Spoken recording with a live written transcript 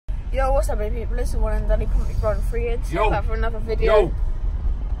Yo, what's up, people? This is one and only Pompey from 3 years. Back for another video.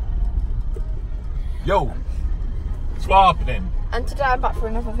 Yo, what's happening? And today I'm back for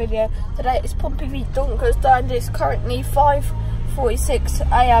another video. Today it's Pompey v Doncaster, and it's currently 5:46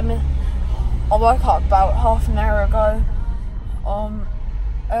 AM. I woke up about half an hour ago.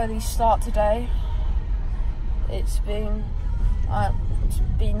 Early start today. It's been a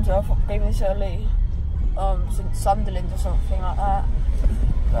football game this early since Sunderland or something like that.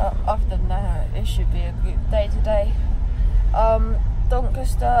 But other than that, it should be a good day today.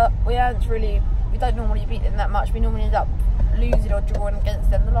 Doncaster, we don't normally beat them that much. We normally end up losing or drawing against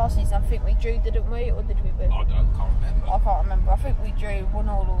them. The last season, I think we drew, didn't we? Or did we win? I can't remember. I can't remember. I think we drew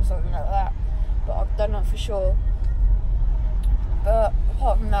 1-1 or something like that. But I don't know for sure. But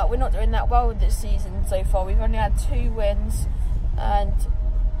apart from that, we're not doing that well this season so far. We've only had 2 wins and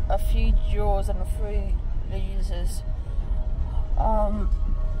a few draws and 3 losers.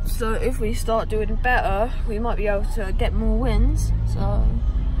 So if we start doing better, we might be able to get more wins. So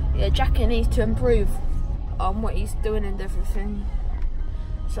yeah, Jackie needs to improve on what he's doing and everything.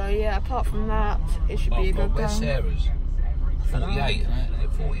 So yeah, apart from that, it should be a good game. Where's Sarah's? 48, isn't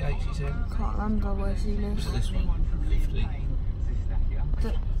it? 48, she said. Can't remember where she lives. So this one, 50.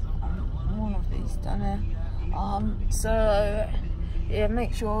 One of these down here. So yeah,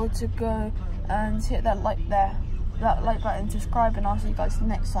 make sure to go and hit that like button, subscribe, and I'll see you guys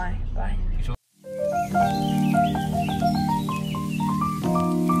next time. Bye.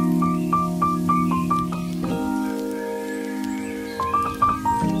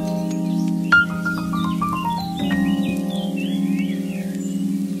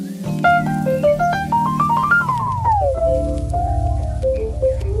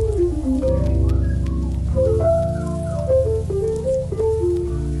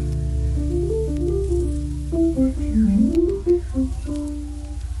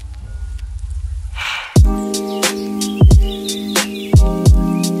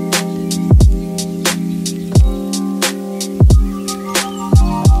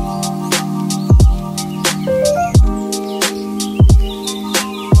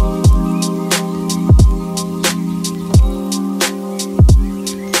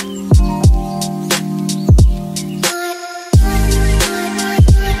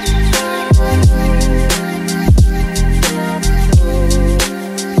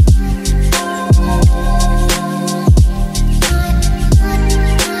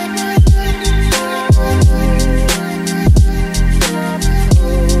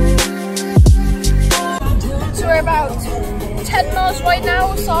 About 10 miles right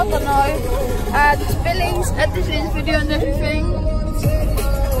now, so I don't know. And Billy's editing his video and everything.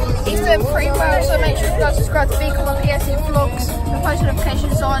 He's doing pretty well, so make sure you guys subscribe to me, come on PSC vlogs, and post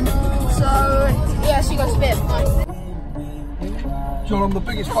notifications on. So yeah, see you guys in a bit. Bye. John, I'm the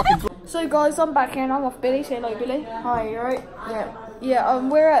biggest fucking. So guys, I'm back here and I'm off Billy. Say hello, Billy. Hi, you alright? Yeah. Yeah,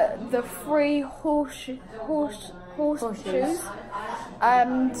 we're at the 3 horseshoes.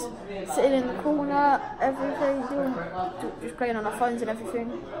 And sitting in the corner, everything, just playing on our phones and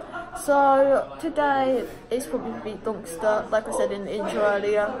everything. So today is probably to beat Doncaster, like I said in the intro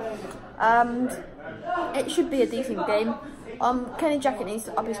earlier. And it should be a decent game. Kenny Jackett needs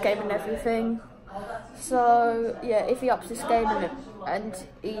to up his game and everything. So yeah, if he ups his game and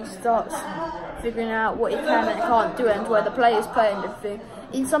he starts figuring out what he can and can't do and where the players play and everything,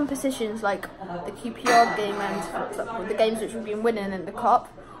 in some positions like the QPR game and the games which we've been winning in the cup,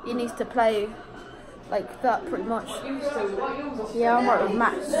 he needs to play like that pretty much. Yeah, I'm right with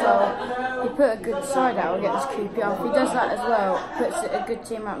Matt. So he put a good side out against QPR. If he does that as well, puts a good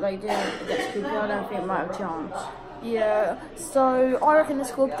team out like he did against QPR, I don't think he might have a chance. Yeah, so I reckon the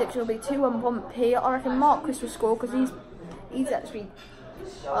score prediction will be 2-1 Pompey. I reckon Marcus will score because he's actually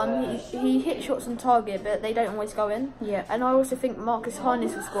he hit shots on target, but they don't always go in. Yeah. And I also think Marcus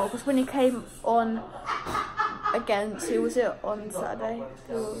Harness will score because when he came on against, who was it on Saturday?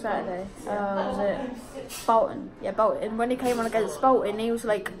 Saturday. Was it Bolton? Yeah, Bolton. When he came on against Bolton, he was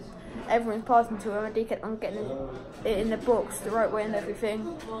like, everyone's passing to him and he kept on getting it in the box the right way and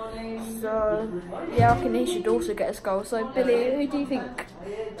everything. So yeah, I reckon he should also get a goal. So Billy, what do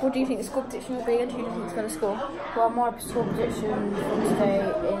you think the score prediction will be, and who do you think is going to score? Well, my score prediction for today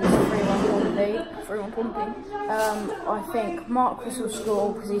is 3-1 Pompey. 3-1 Pompey. I think Marcus will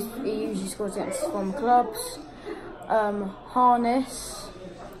score because he usually scores against former clubs. Harness,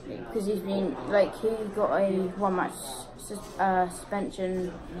 because he's been he got a 1 match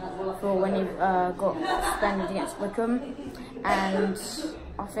suspension for when he got suspended against Wickham, and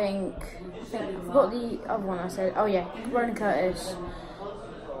I think I forgot the other one I said. Oh yeah, Ronan Curtis.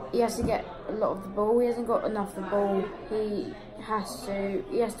 he has to get a lot of the ball. He hasn't got enough of the ball. He has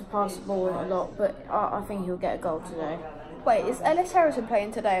to pass the ball a lot, but I think he'll get a goal today. Wait, is Ellis Harrison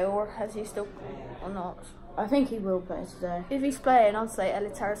playing today, or has he still, or not? I think he will play today. If he's playing, I'd say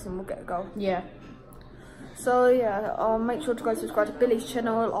Ellis Harrison will get a goal. Yeah. So yeah, make sure to go subscribe to Billy's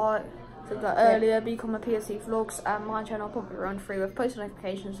channel, like said that earlier, become a PSC Vlogs, and my channel, Pompey Run 3, with post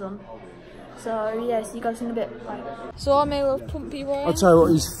notifications on. So yeah, see you guys in a bit. Bye. So I'm here with Pompey Ryan. I'll tell you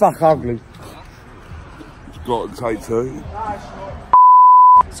what, he's fuck ugly. Got to take two.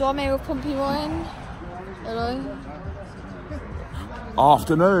 So I'm here with Pompey Ryan. Hello.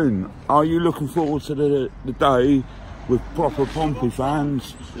 Afternoon. Are you looking forward to the day with proper Pompey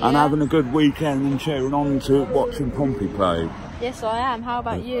fans and having a good weekend and cheering on to watching Pompey play? Yes, I am. How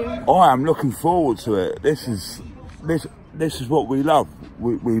about you? I am looking forward to it. This is what we love.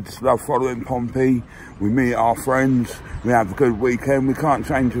 We just love following Pompey. We meet our friends. We have a good weekend. We can't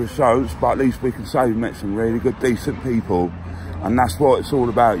change the results, but at least we can say we met some really good, decent people. And that's what it's all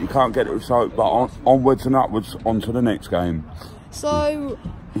about. You can't get the result, but onwards and upwards onto the next game. So,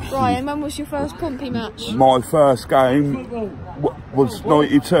 Ryan, when was your first Pompey match? My first game was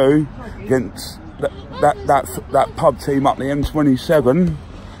 92 against that pub team up the M27.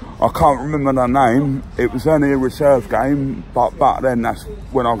 I can't remember their name. It was only a reserve game, but back then that's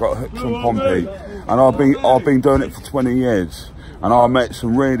when I got hooked on Pompey. And I've been doing it for 20 years. And I met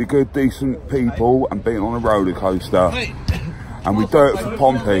some really good, decent people and been on a roller coaster. And we do it for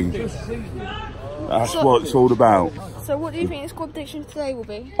Pompey. That's what it's all about. So what do you think the squad prediction today will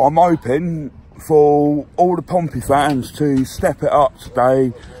be? I'm hoping for all the Pompey fans to step it up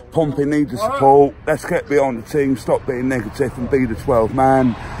today. Pompey needs the support. Let's get behind the team, stop being negative and be the 12th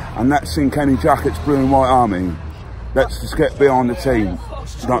man. And that's in Kenny Jackett's Blue and White Army. Let's just get behind the team.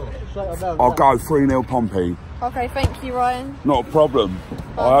 I'll go 3-0 Pompey. Okay, thank you, Ryan. Not a problem.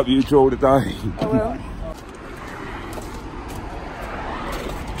 I hope you enjoy the day. I will.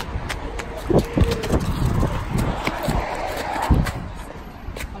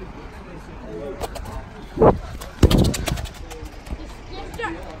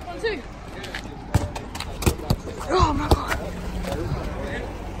 Oh my god.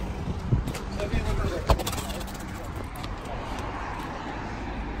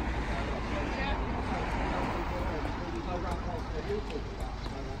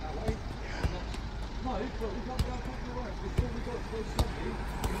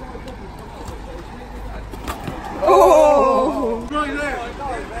 Oh!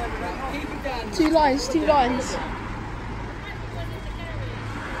 Two lines, two lines.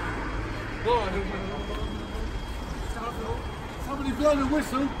 Somebody blow the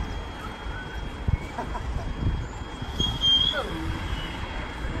whistle.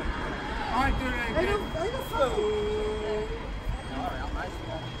 I do it.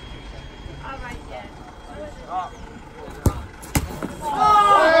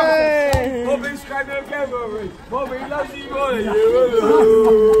 Bobby's kind of camera. Bobby loves you more than you.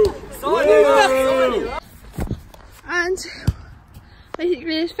 And basically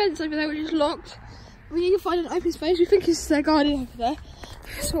there's a fence over there which is locked. We need to find an open space. We think it's their garden over there.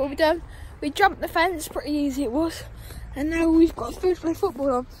 So what we've done, we jumped the fence, pretty easy it was. And now we've got to play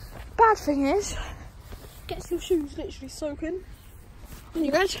football on. Bad thing is, gets your shoes literally soaking. Are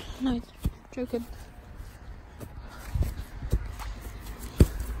you red? No, joking.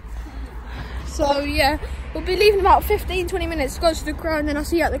 So yeah, we'll be leaving about 15-20 minutes to go to the ground, then I'll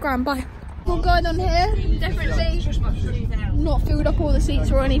see you at the ground. Bye. What's going on here? Definitely not filled up all the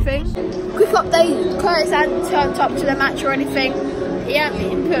seats or anything. Quick update, Curtis hadn't turned up to the match or anything. He hadn't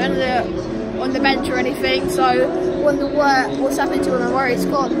been put on the bench or anything, so wonder what's happened to him and where he's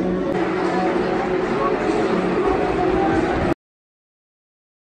gone.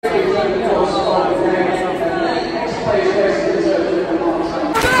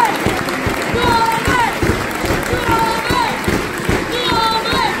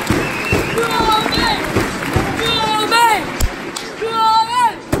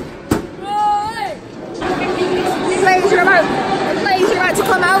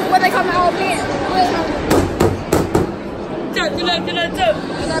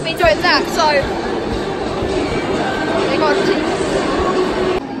 We're going to be doing that, so they got to.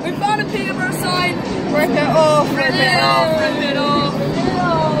 We found a Peterborough sign. Rip it off, rip it off, rip it off,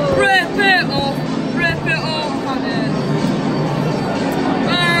 rip it off, rip it off, honey.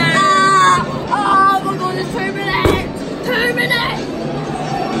 Oh my god, it's 2 minutes! 2 minutes!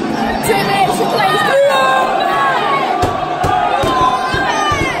 2 minutes to play.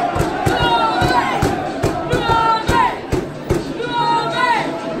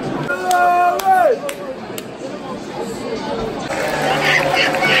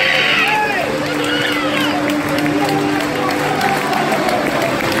 Yeah.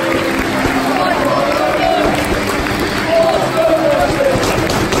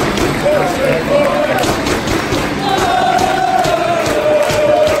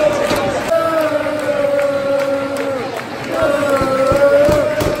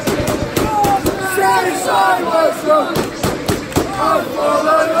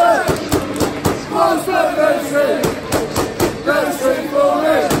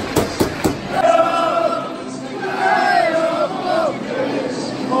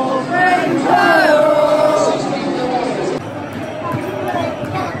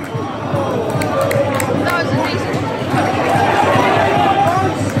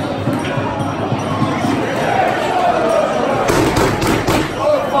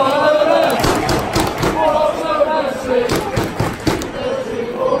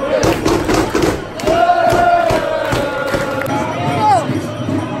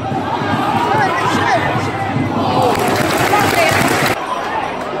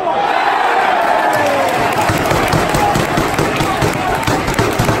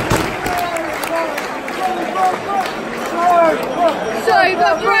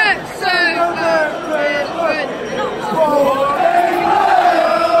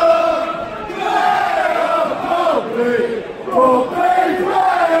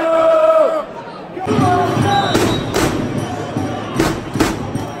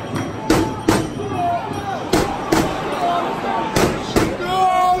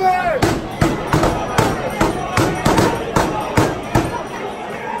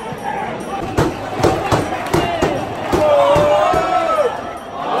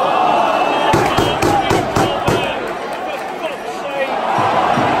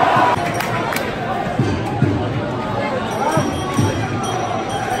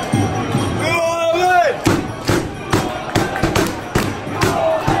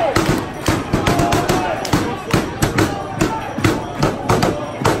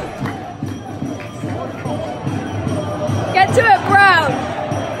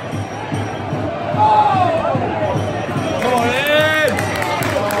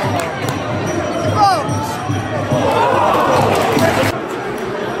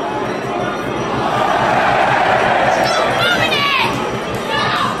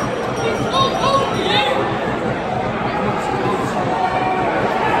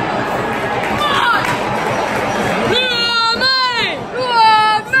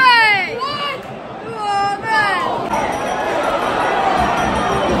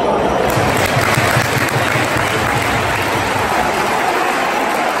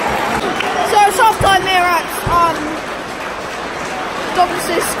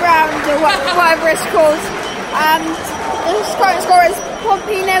 this ground or whatever it's called. And the current score is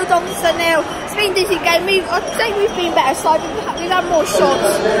Pompey 0, Doncaster 0. It's been a decent game. I'd say we've been better side. We've had more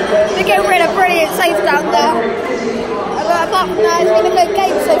shots. We're getting rid of brilliant save down there. Apart from that, it's been a good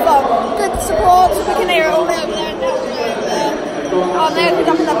game so far. Good support. We can hear it all over there. Oh, there could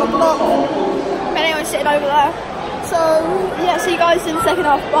have another block. Anyone's sitting over there. So yeah, see you guys in the second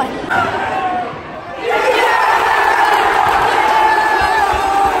half. Bye.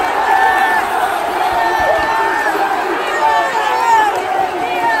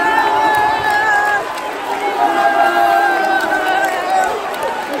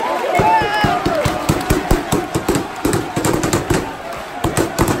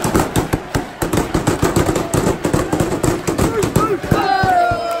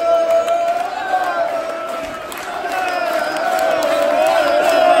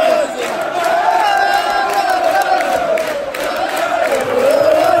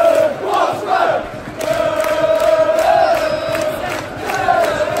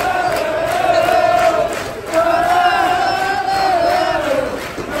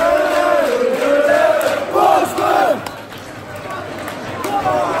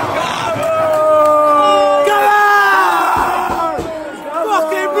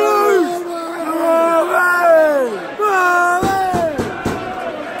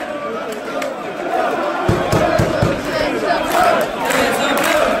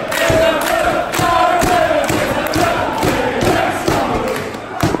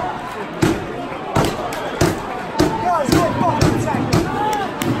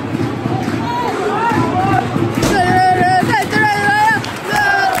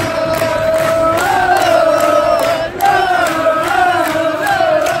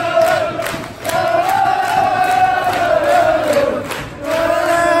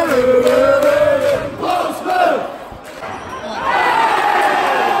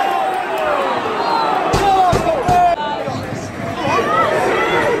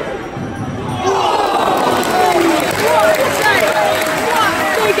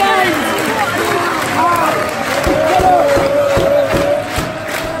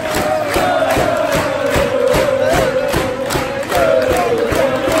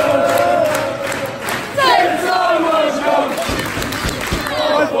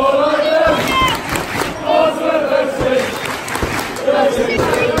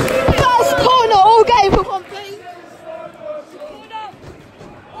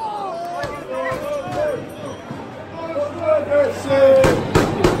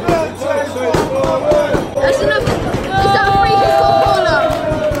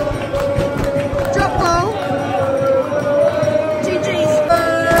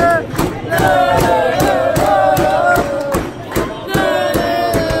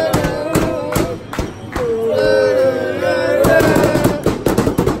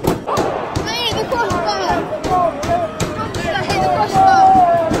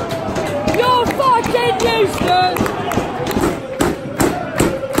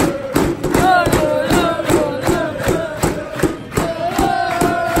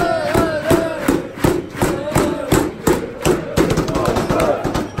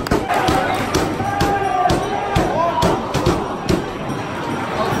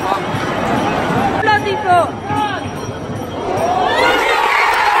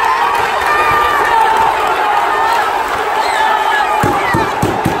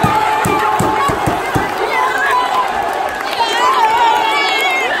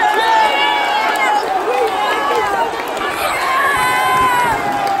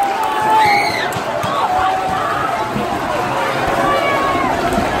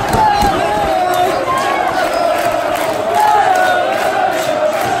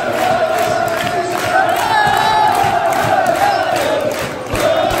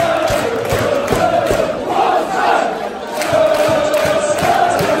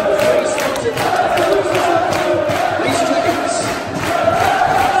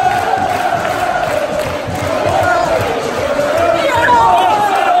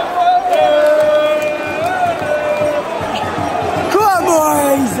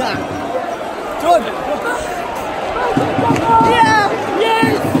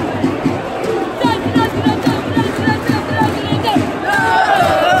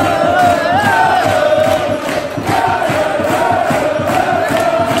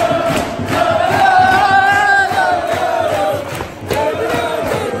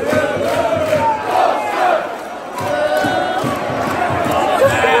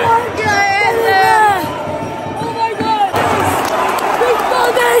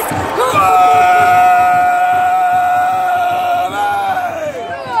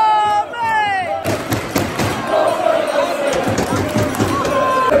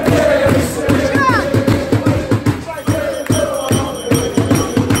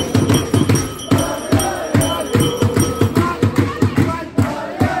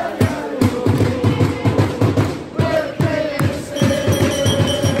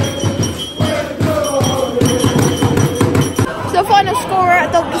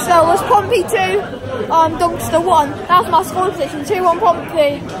 So it was Pompey 2, Doncaster 1. That was my score position, 2-1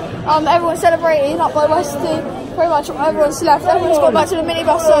 Pompey. Everyone's celebrating up by Westy. Pretty much everyone's left. Everyone's gone back to the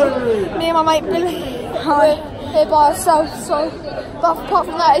minibus. So me and my mate Billy are here by ourselves. So, but apart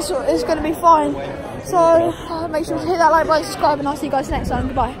from that, it's going to be fine. So make sure to hit that like button, subscribe, and I'll see you guys next time.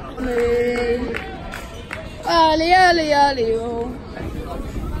 Goodbye. Early. Oh.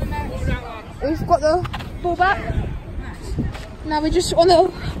 We've got the ball back. Now we're just on a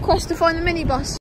quest to find the minibus.